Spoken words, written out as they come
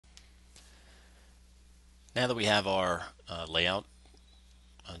Now that we have our layout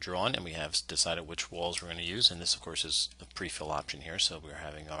drawn and we have decided which walls we're going to use, and this of course is a pre-fill option here, so we're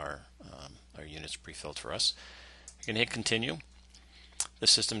having our units pre-filled for us. You're going to hit continue. The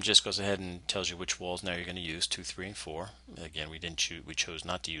system just goes ahead and tells you which walls now you're going to use, 2, 3, and 4. Again, we chose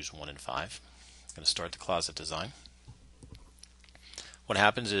not to use 1 and 5. I'm going to start the closet design. What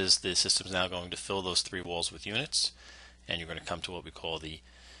happens is the system is now going to fill those 3 walls with units, and you're going to come to what we call the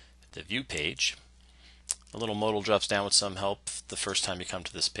view page. A little modal drops down with some help the first time you come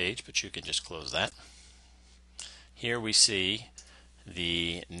to this page, but you can just close that. Here we see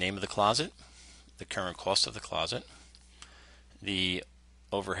the name of the closet, the current cost of the closet, the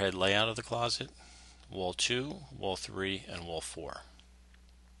overhead layout of the closet, wall 2, wall 3, and wall 4.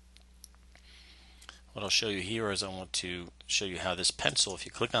 What I'll show you here is I want to show you how this pencil, if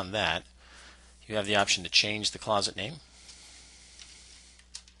you click on that, you have the option to change the closet name.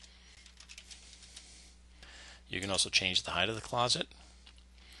 You can also change the height of the closet.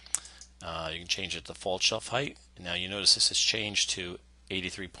 You can change the default shelf height. Now you notice this has changed to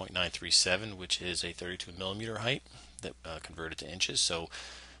 83.937, which is a 32 millimeter height that converted to inches. So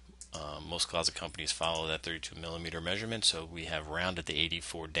most closet companies follow that 32 millimeter measurement, so we have rounded the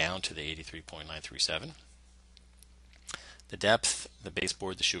 84 down to the 83.937. The depth, the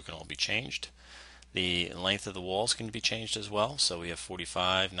baseboard, the shoe can all be changed. The length of the walls can be changed as well, so we have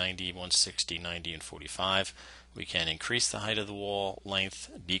 45, 90, 160, 90, and 45. We can increase the height of the wall length,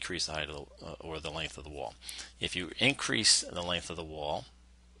 decrease the height of the length of the wall. If you increase the length of the wall,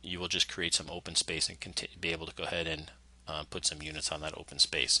 you will just create some open space and be able to go ahead and put some units on that open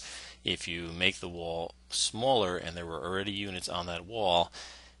space. If you make the wall smaller and there were already units on that wall,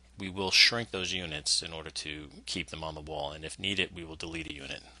 we will shrink those units in order to keep them on the wall, and if needed we will delete a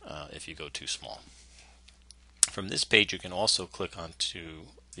unit if you go too small. From this page you can also click onto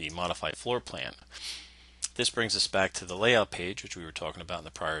the modified floor plan. This brings us back to the layout page, which we were talking about in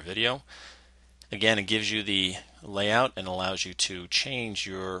the prior video. Again, it gives you the layout and allows you to change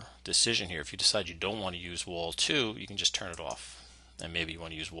your decision here. If you decide you don't want to use wall 2, you can just turn it off, and maybe you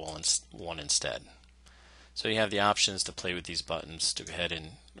want to use wall 1 instead. So you have the options to play with these buttons to go ahead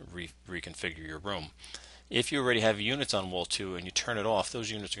and reconfigure your room. If you already have units on wall 2 and you turn it off, those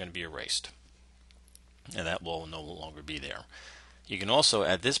units are going to be erased, and that wall will no longer be there. You can also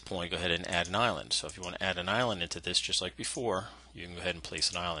at this point go ahead and add an island. So if you want to add an island into this just like before, you can go ahead and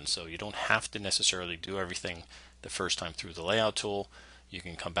place an island. So you don't have to necessarily do everything the first time through the layout tool. You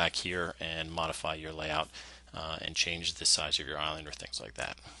can come back here and modify your layout and change the size of your island or things like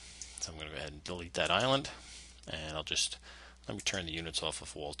that. So I'm going to go ahead and delete that island, and let me turn the units off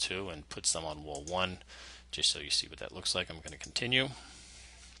of wall 2 and put some on wall 1 just so you see what that looks like. I'm going to continue.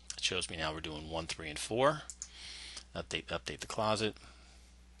 It shows me now we're doing 1, 3, and 4. Update the closet,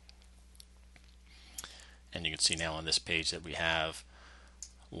 and you can see now on this page that we have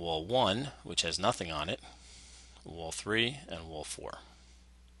wall 1, which has nothing on it, wall 3, and wall 4.